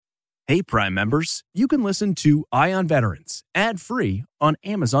Hey, Prime members, you can listen to Eye on Veterans ad-free on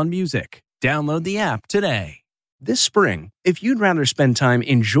Amazon Music. Download the app today. This spring, if you'd rather spend time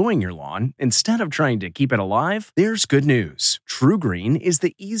enjoying your lawn instead of trying to keep it alive, there's good news. True Green is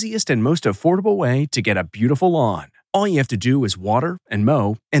the easiest and most affordable way to get a beautiful lawn. All you have to do is water and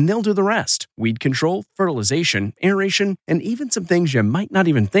mow, and they'll do the rest. Weed control, fertilization, aeration, and even some things you might not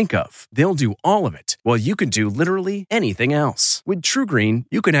even think of. They'll do all of it, while you can do literally anything else. With True Green,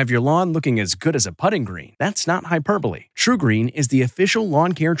 you can have your lawn looking as good as a putting green. That's not hyperbole. True Green is the official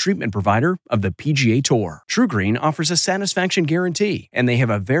lawn care treatment provider of the PGA Tour. True Green offers a satisfaction guarantee, and they have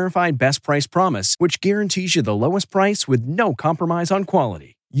a verified best price promise, which guarantees you the lowest price with no compromise on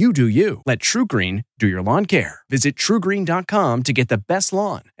quality. You do you. Let True Green do your lawn care. Visit TrueGreen.com to get the best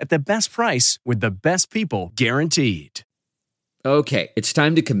lawn at the best price with the best people guaranteed. Okay, it's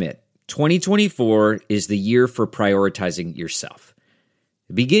time to commit. 2024 is the year for prioritizing yourself.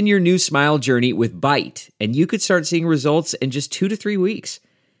 Begin your new smile journey with Byte, and you could start seeing results in just 2 to 3 weeks.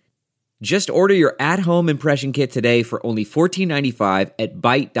 Just order your at-home impression kit today for only $14.95 at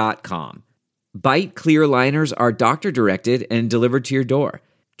Byte.com. Byte clear liners are doctor-directed and delivered to your door.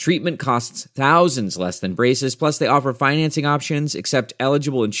 Treatment costs thousands less than braces, plus they offer financing options, accept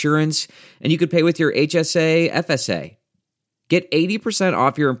eligible insurance, and you could pay with your HSA, FSA. Get 80%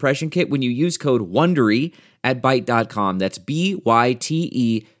 off your impression kit when you use code WONDERY at Byte.com. That's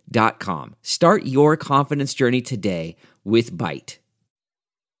BYTE.com. Start your confidence journey today with Byte.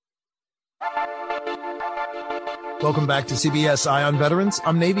 Welcome back to CBS Eye on Veterans.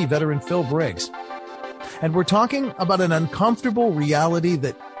 I'm Navy veteran Phil Briggs. And we're talking about an uncomfortable reality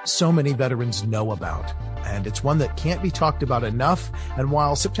that so many veterans know about. And it's one that can't be talked about enough. And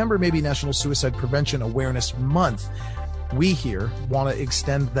while September may be National Suicide Prevention Awareness Month, we here want to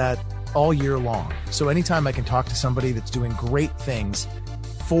extend that all year long. So anytime I can talk to somebody that's doing great things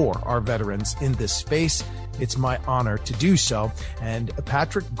for our veterans in this space, it's my honor to do so. And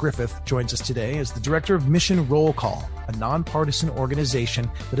Patrick Griffith joins us today as the director of Mission Roll Call, a nonpartisan organization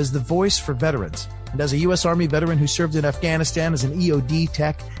that is the voice for veterans. And as a U.S. Army veteran who served in Afghanistan as an EOD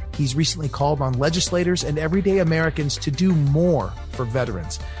tech, he's recently called on legislators and everyday Americans to do more for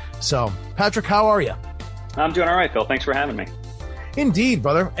veterans. So, Patrick, how are you? I'm doing all right, Phil. Thanks for having me. Indeed,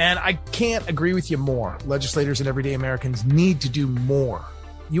 brother. And I can't agree with you more. Legislators and everyday Americans need to do more.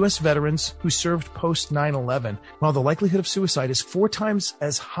 U.S. veterans who served post 9/11, while the likelihood of suicide is 4 times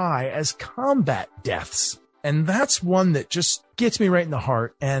as high as combat deaths. And that's one that just gets me right in the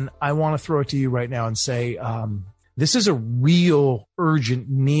heart. And I want to throw it to you right now and say, this is a real urgent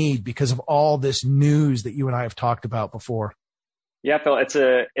need because of all this news that you and I have talked about before. Yeah, Phil, it's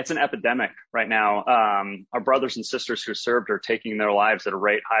an epidemic right now. Our brothers and sisters who served are taking their lives at a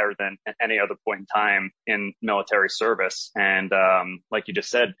rate higher than at any other point in time in military service. And like you just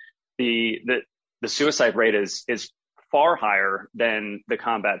said, the suicide rate is far higher than the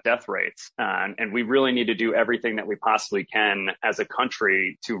combat death rates. And we really need to do everything that we possibly can as a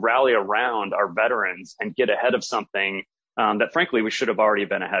country to rally around our veterans and get ahead of something that, frankly, we should have already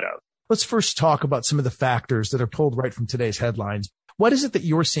been ahead of. Let's first talk about some of the factors that are pulled right from today's headlines. What is it that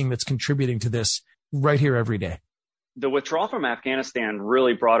you're seeing that's contributing to this right here every day? The withdrawal from Afghanistan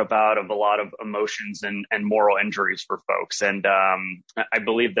really brought about a lot of emotions and moral injuries for folks. And I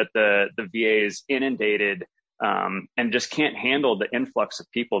believe that the VA is inundated and just can't handle the influx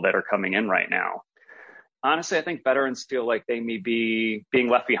of people that are coming in right now. Honestly, I think veterans feel like they may be being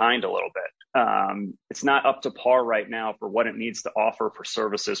left behind a little bit. It's not up to par right now for what it needs to offer for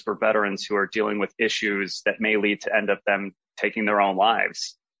services for veterans who are dealing with issues that may lead to end up them taking their own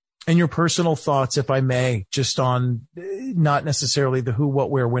lives. And your personal thoughts, if I may, just on not necessarily the who, what,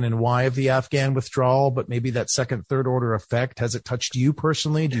 where, when, and why of the Afghan withdrawal, but maybe that second, third order effect. Has it touched you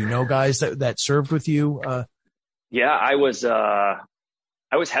personally? Do you know guys that served with you? Yeah, I was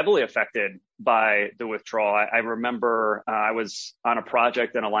heavily affected by the withdrawal. I remember I was on a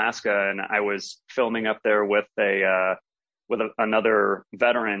project in Alaska and I was filming up there with another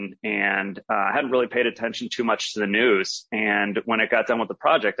veteran, and I hadn't really paid attention too much to the news. And when I got done with the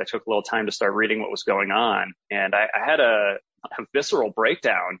project, I took a little time to start reading what was going on. And I had a visceral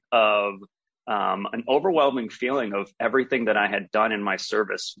breakdown of an overwhelming feeling of everything that I had done in my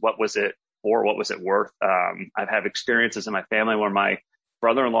service. What was it for? What was it worth? I've had experiences in my family where my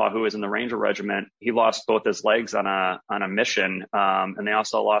brother-in-law, who was in the Ranger Regiment, he lost both his legs on a mission, and they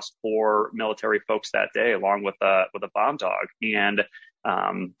also lost 4 military folks that day, along with a bomb dog. And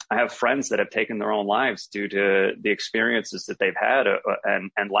I have friends that have taken their own lives due to the experiences that they've had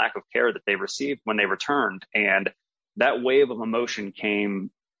and lack of care that they received when they returned. And that wave of emotion came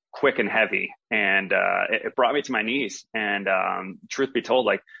quick and heavy, and it brought me to my knees. And truth be told,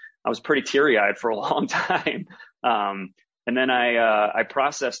 like, I was pretty teary-eyed for a long time. And then I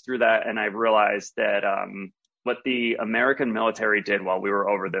processed through that, and I realized that what the American military did while we were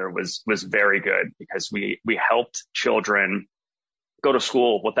over there was very good, because we helped children go to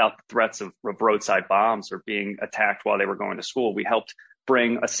school without the threats of roadside bombs or being attacked while they were going to school. We helped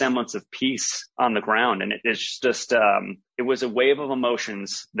bring a semblance of peace on the ground. And it's just, it was a wave of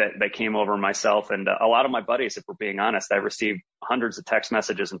emotions that came over myself. And a lot of my buddies, if we're being honest, I received hundreds of text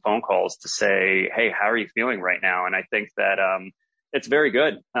messages and phone calls to say, hey, how are you feeling right now? And I think that it's very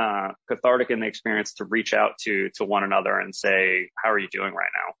good, cathartic in the experience to reach out to one another and say, how are you doing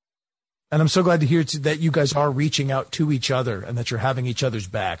right now? And I'm so glad to hear that you guys are reaching out to each other and that you're having each other's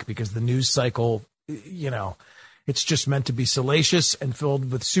back, because the news cycle, it's just meant to be salacious and filled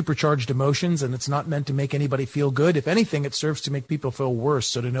with supercharged emotions, and it's not meant to make anybody feel good. If anything, it serves to make people feel worse.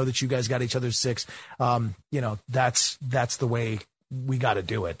 So to know that you guys got each other's six, that's the way we got to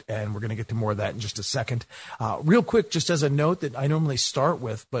do it. And we're going to get to more of that in just a second. Real quick, just as a note that I normally start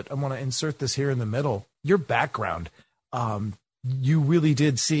with, but I want to insert this here in the middle, your background. You really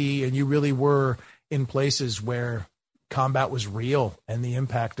did see, and you really were in places where combat was real, and the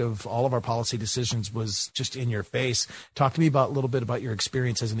impact of all of our policy decisions was just in your face. Talk to me a little bit about your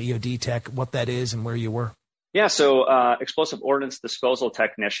experience as an EOD tech, what that is, and where you were. Yeah, so explosive ordnance disposal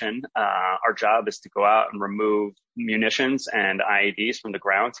technician. Our job is to go out and remove munitions and IEDs from the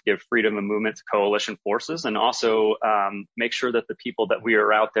ground to give freedom of movement to coalition forces, and also make sure that the people that we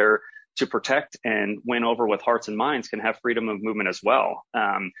are out there to protect and win over with hearts and minds can have freedom of movement as well.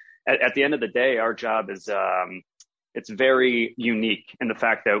 At the end of the day, our job is it's very unique in the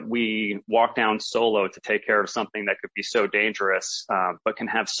fact that we walk down solo to take care of something that could be so dangerous, but can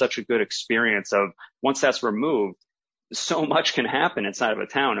have such a good experience of, once that's removed, so much can happen inside of a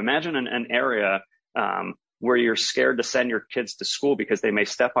town. Imagine an area where you're scared to send your kids to school because they may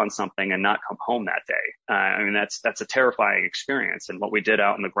step on something and not come home that day. That's a terrifying experience. And what we did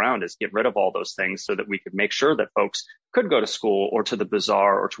out on the ground is get rid of all those things so that we could make sure that folks could go to school or to the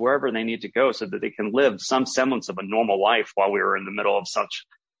bazaar or to wherever they need to go, so that they can live some semblance of a normal life while we were in the middle of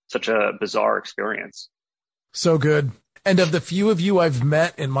such a bizarre experience. So good. And of the few of you I've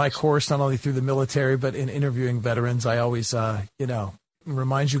met in my course, not only through the military, but in interviewing veterans, I always,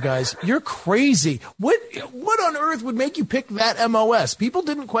 remind you guys, you're crazy. What on earth would make you pick that MOS? People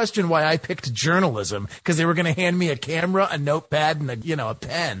didn't question why I picked journalism, because they were going to hand me a camera, a notepad, and a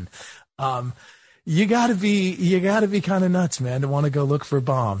pen. You gotta be kind of nuts, man, to want to go look for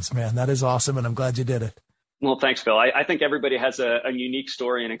bombs, man. That is awesome. And I'm glad you did it. Well, thanks, Phil. I think everybody has a unique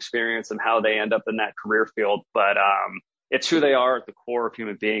story and experience and how they end up in that career field, but it's who they are at the core of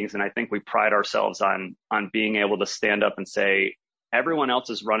human beings. And I think we pride ourselves on being able to stand up and say, everyone else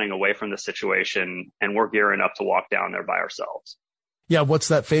is running away from the situation, and we're gearing up to walk down there by ourselves. Yeah. What's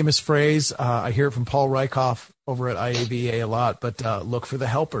that famous phrase? I hear it from Paul Rykoff over at IAVA a lot, but look for the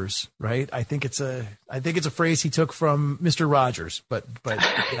helpers, right? I think it's a phrase he took from Mr. Rogers, but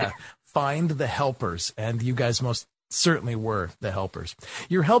yeah, find the helpers. And you guys most certainly were the helpers.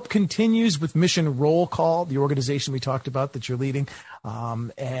 Your help continues with Mission Roll Call, the organization we talked about that you're leading,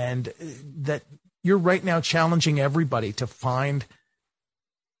 and that you're right now challenging everybody to find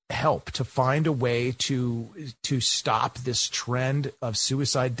help, to find a way to stop this trend of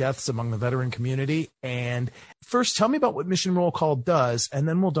suicide deaths among the veteran community. And first, tell me about what Mission Roll Call does, and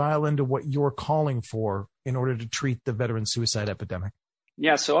then we'll dial into what you're calling for in order to treat the veteran suicide epidemic.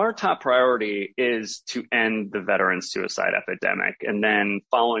 Yeah, so our top priority is to end the veteran suicide epidemic. And then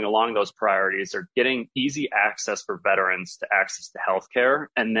following along those priorities are getting easy access for veterans to access to healthcare.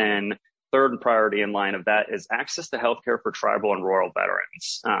 And then third priority in line of that is access to healthcare for tribal and rural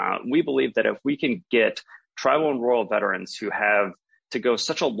veterans. We believe that if we can get tribal and rural veterans who have to go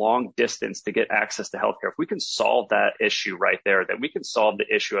such a long distance to get access to healthcare, if we can solve that issue right there, that we can solve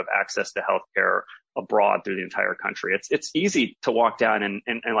the issue of access to healthcare abroad through the entire country. It's easy to walk down and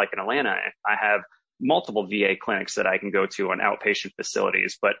like in Atlanta, I have multiple VA clinics that I can go to on outpatient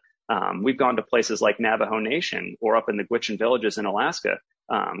facilities, but we've gone to places like Navajo Nation or up in the Gwich'in villages in Alaska.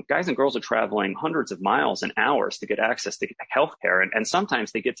 Guys and girls are traveling hundreds of miles and hours to get access to healthcare. And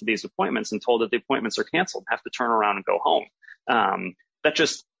sometimes they get to these appointments and told that the appointments are canceled, have to turn around and go home. That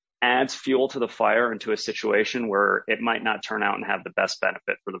just adds fuel to the fire into a situation where it might not turn out and have the best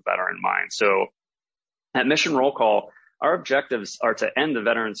benefit for the veteran in mind. So at Mission Roll Call, our objectives are to end the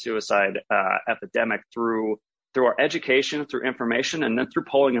veteran suicide epidemic through our education, through information, and then through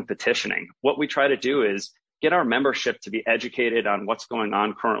polling and petitioning. What we try to do is get our membership to be educated on what's going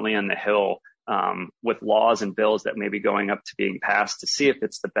on currently on the Hill with laws and bills that may be going up to being passed to see if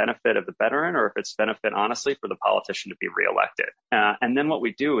it's the benefit of the veteran or if it's benefit, honestly, for the politician to be reelected. And then what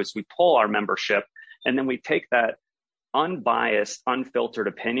we do is we poll our membership, and then we take that unbiased, unfiltered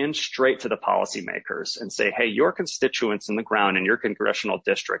opinion straight to the policymakers and say, hey, your constituents in the ground in your congressional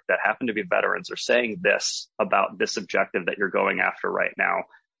district that happen to be veterans are saying this about this objective that you're going after right now.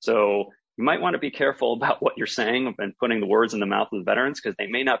 So you might want to be careful about what you're saying and putting the words in the mouth of the veterans, because they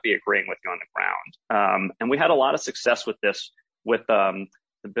may not be agreeing with you on the ground. And we had a lot of success with this, with the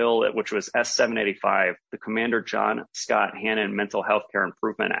bill, which was S785, the Commander John Scott Hannon Mental Health Care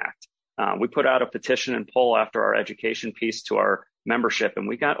Improvement Act. We put out a petition and poll after our education piece to our membership, and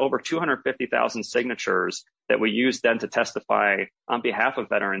we got over 250,000 signatures that we used then to testify on behalf of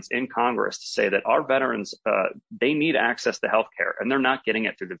veterans in Congress to say that our veterans, they need access to health care, and they're not getting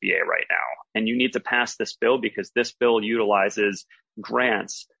it through the VA right now. And you need to pass this bill because this bill utilizes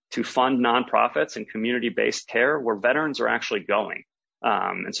grants to fund nonprofits and community-based care where veterans are actually going.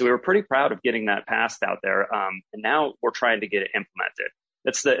 And so we were pretty proud of getting that passed out there. And now we're trying to get it implemented.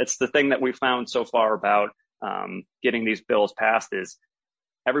 It's the thing that we found so far about getting these bills passed is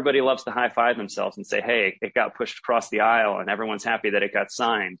everybody loves to high five themselves and say, hey, it got pushed across the aisle and everyone's happy that it got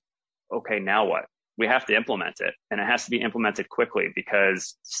signed. Okay, now what? We have to implement it, and it has to be implemented quickly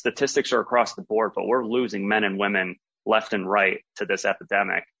because statistics are across the board, but we're losing men and women left and right to this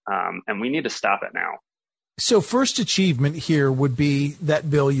epidemic, and we need to stop it now. So first achievement here would be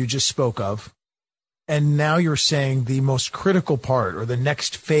that bill you just spoke of. And now you're saying the most critical part or the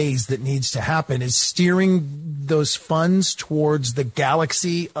next phase that needs to happen is steering those funds towards the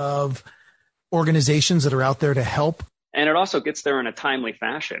galaxy of organizations that are out there to help. And it also gets there in a timely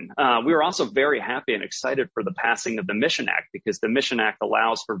fashion. We were also very happy and excited for the passing of the Mission Act, because the Mission Act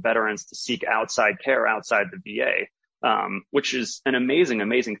allows for veterans to seek outside care outside the VA. Which is an amazing,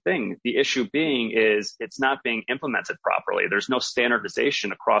 amazing thing. The issue being is it's not being implemented properly. There's no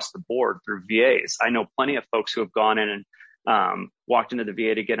standardization across the board through VAs. I know plenty of folks who have gone in and walked into the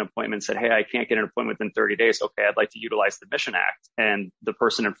VA to get an appointment and said, hey, I can't get an appointment within 30 days. Okay, I'd like to utilize the Mission Act. And the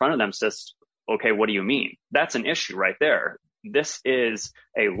person in front of them says, okay, what do you mean? That's an issue right there. This is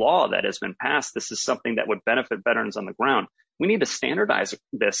a law that has been passed. This is something that would benefit veterans on the ground. We need to standardize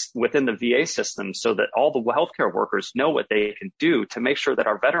this within the VA system so that all the healthcare workers know what they can do to make sure that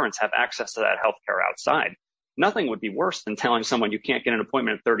our veterans have access to that healthcare outside. Nothing would be worse than telling someone you can't get an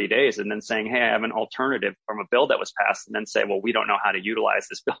appointment in 30 days and then saying, hey, I have an alternative from a bill that was passed, and then say, well, we don't know how to utilize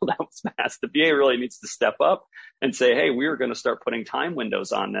this bill that was passed. The VA really needs to step up and say, hey, we're going to start putting time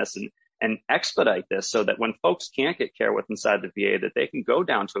windows on this and expedite this so that when folks can't get care with inside the VA, that they can go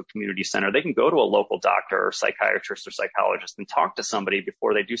down to a community center, they can go to a local doctor or psychiatrist or psychologist and talk to somebody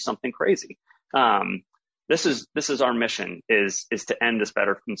before they do something crazy. This is our mission, is to end this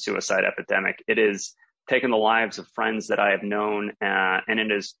veteran suicide epidemic. It is taken the lives of friends that I have known, and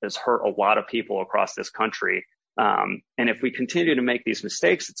it has hurt a lot of people across this country. And if we continue to make these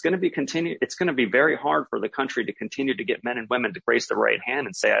mistakes, it's going to be very hard for the country to continue to get men and women to raise the right hand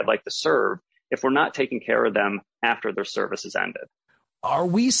and say, I'd like to serve, if we're not taking care of them after their service is ended. Are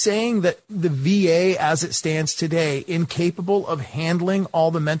we saying that the VA, as it stands today, incapable of handling all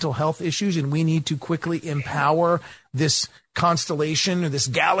the mental health issues, and we need to quickly empower this constellation or this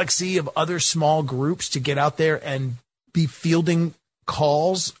galaxy of other small groups to get out there and be fielding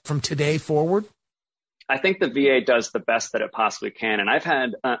calls from today forward? I think the VA does the best that it possibly can. And I've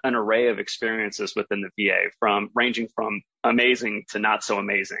had an array of experiences within the VA, ranging from amazing to not so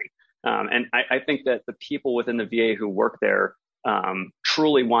amazing. And I think that the people within the VA who work there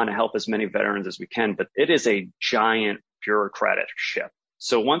truly want to help as many veterans as we can, but it is a giant bureaucratic ship.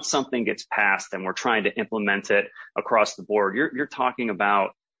 So once something gets passed and we're trying to implement it across the board, you're talking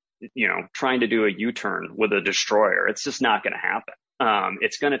about, trying to do a U-turn with a destroyer. It's just not going to happen.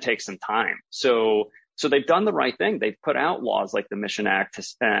 It's going to take some time. So they've done the right thing. They've put out laws like the Mission Act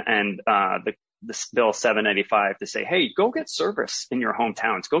and this Bill 785 to say, hey, go get service in your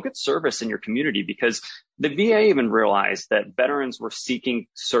hometowns, go get service in your community, because the VA even realized that veterans were seeking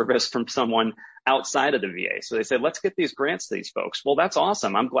service from someone outside of the VA. So they said, let's get these grants to these folks. Well, that's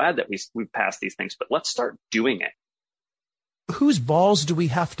awesome. I'm glad that we've passed these things, but let's start doing it. Whose balls do we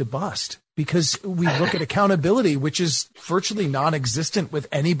have to bust? Because we look at accountability, which is virtually non-existent with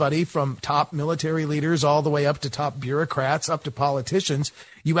anybody from top military leaders all the way up to top bureaucrats, up to politicians.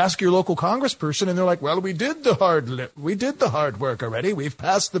 You ask your local congressperson and they're like, well, we did the hard work already. We've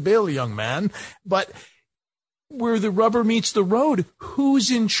passed the bill, young man. But where the rubber meets the road, who's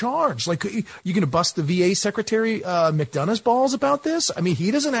in charge? Like, you going to bust the VA Secretary McDonough's balls about this? I mean,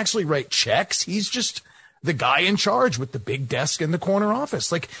 he doesn't actually write checks. He's just the guy in charge with the big desk in the corner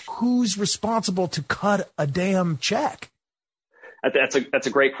office? Like, who's responsible to cut a damn check? That's a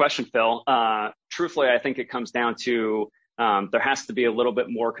great question, Phil. Truthfully, I think it comes down to there has to be a little bit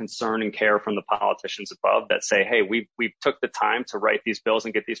more concern and care from the politicians above that say, hey, we took the time to write these bills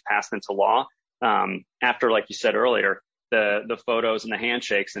and get these passed into law. After, like you said earlier, the photos and the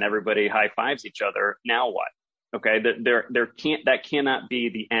handshakes and everybody high fives each other. Now what? Okay, that cannot be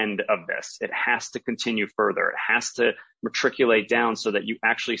the end of this. It has to continue further. It has to matriculate down so that you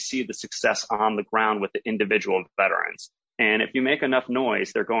actually see the success on the ground with the individual veterans. And if you make enough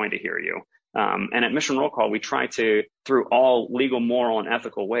noise, they're going to hear you. And at Mission Roll Call, we try to, through all legal, moral, and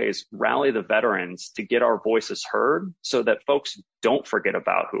ethical ways, rally the veterans to get our voices heard so that folks don't forget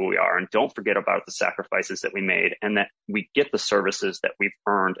about who we are and don't forget about the sacrifices that we made and that we get the services that we've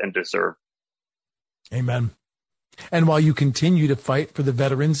earned and deserve. Amen. And while you continue to fight for the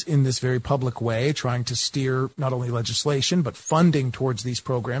veterans in this very public way, trying to steer not only legislation, but funding towards these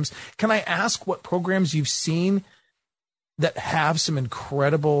programs, can I ask what programs you've seen that have some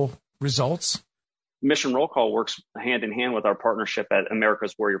incredible results? Mission Roll Call works hand in hand with our partnership at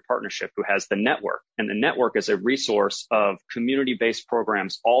America's Warrior Partnership, who has the network. And the network is a resource of community-based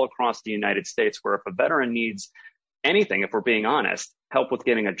programs all across the United States, where if a veteran needs anything, if we're being honest, help with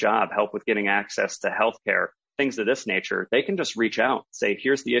getting a job, help with getting access to healthcare, things of this nature, they can just reach out, say,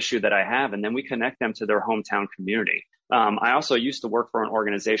 here's the issue that I have, and then we connect them to their hometown community. I also used to work for an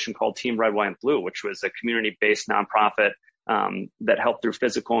organization called Team Red, White, and Blue, which was a community-based nonprofit that helped through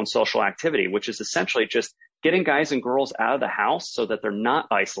physical and social activity, which is essentially just getting guys and girls out of the house so that they're not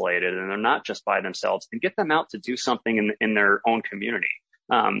isolated and they're not just by themselves, and get them out to do something in their own community.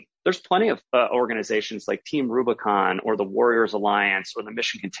 There's plenty of organizations like Team Rubicon or the Warriors Alliance or the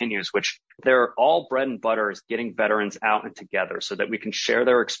Mission Continues, which they're all bread and butter is getting veterans out and together so that we can share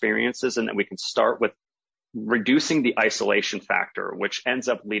their experiences and that we can start with reducing the isolation factor, which ends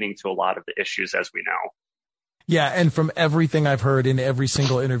up leading to a lot of the issues, as we know. Yeah, and from everything I've heard in every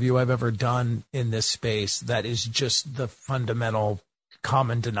single interview I've ever done in this space, that is just the fundamental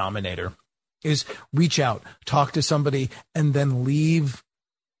common denominator, is reach out, talk to somebody, and then leave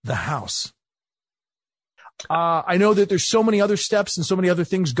the house. I know that there's so many other steps and so many other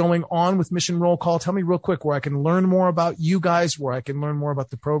things going on with Mission Roll Call. Tell me real quick where I can learn more about you guys, where I can learn more about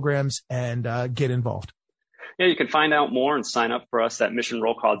the programs and get involved. Yeah, you can find out more and sign up for us at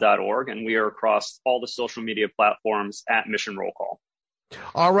missionrollcall.org, and we are across all the social media platforms at Mission Roll Call.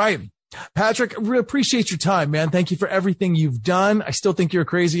 All right. Patrick, really appreciate your time, man. Thank you for everything you've done. I still think you're a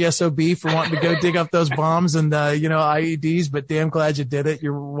crazy SOB for wanting to go dig up those bombs and, IEDs, but damn glad you did it.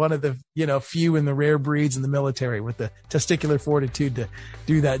 You're one of the, few in the rare breeds in the military with the testicular fortitude to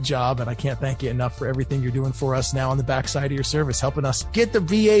do that job. And I can't thank you enough for everything you're doing for us now on the backside of your service, helping us get the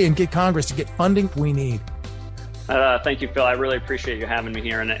VA and get Congress to get funding we need. Thank you, Phil. I really appreciate you having me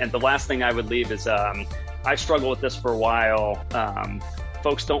here. And the last thing I would leave is I struggled with this for a while.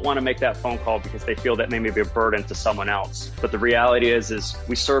 Folks don't want to make that phone call because they feel that may be a burden to someone else. But the reality is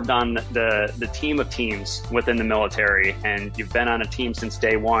we served on the team of teams within the military, and you've been on a team since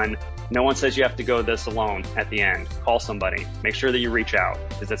day one. No one says you have to go this alone at the end. Call somebody. Make sure that you reach out,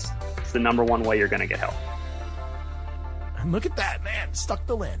 because it's the number one way you're going to get help. And look at that, man. Stuck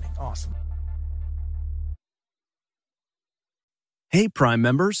the landing. Awesome. Hey, Prime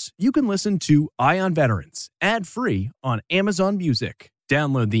members, you can listen to Eye on Veterans ad-free on Amazon Music.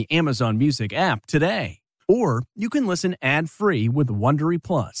 Download the Amazon Music app today. Or you can listen ad-free with Wondery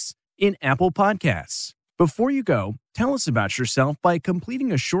Plus in Apple Podcasts. Before you go, tell us about yourself by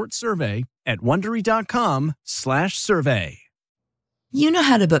completing a short survey at Wondery.com/survey. You know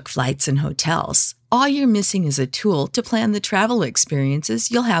how to book flights and hotels. All you're missing is a tool to plan the travel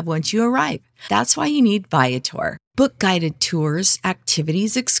experiences you'll have once you arrive. That's why you need Viator. Book guided tours,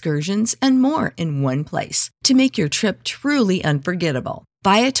 activities, excursions, and more in one place to make your trip truly unforgettable.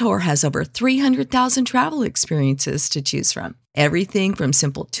 Viator has over 300,000 travel experiences to choose from. Everything from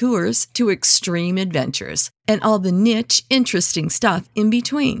simple tours to extreme adventures and all the niche, interesting stuff in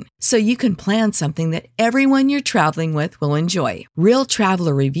between. So you can plan something that everyone you're traveling with will enjoy. Real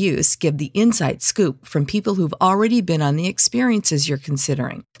traveler reviews give the inside scoop from people who've already been on the experiences you're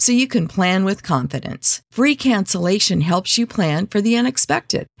considering. So you can plan with confidence. Free cancellation helps you plan for the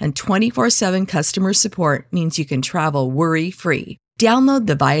unexpected. And 24/7 customer support means you can travel worry-free. Download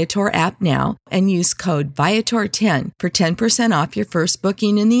the Viator app now and use code Viator10 for 10% off your first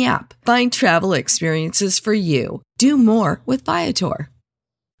booking in the app. Find travel experiences for you. Do more with Viator.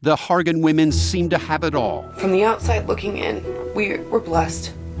 The Hargan women seem to have it all. From the outside looking in, we were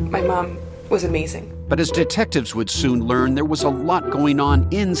blessed. My mom was amazing. But as detectives would soon learn, there was a lot going on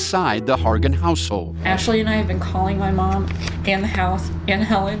inside the Hargan household. Ashley and I have been calling my mom and the house and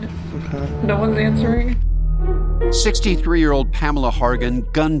Helen. Okay. No one's answering. 63-year-old Pamela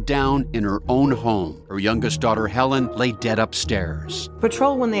Hargan gunned down in her own home. Her youngest daughter, Helen, lay dead upstairs.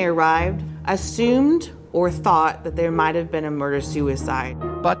 Patrol, when they arrived, assumed or thought that there might have been a murder-suicide.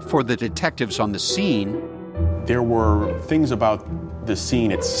 But for the detectives on the scene, there were things about the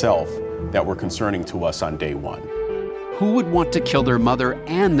scene itself that were concerning to us on day one. Who would want to kill their mother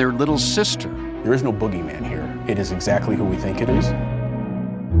and their little sister? There is no boogeyman here. It is exactly who we think it is.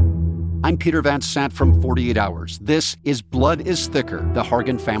 I'm Peter Van Sant from 48 Hours. This is Blood is Thicker, The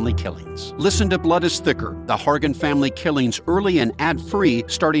Hargan Family Killings. Listen to Blood is Thicker, The Hargan Family Killings early and ad-free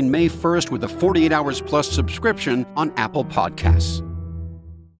starting May 1st with a 48 Hours Plus subscription on Apple Podcasts.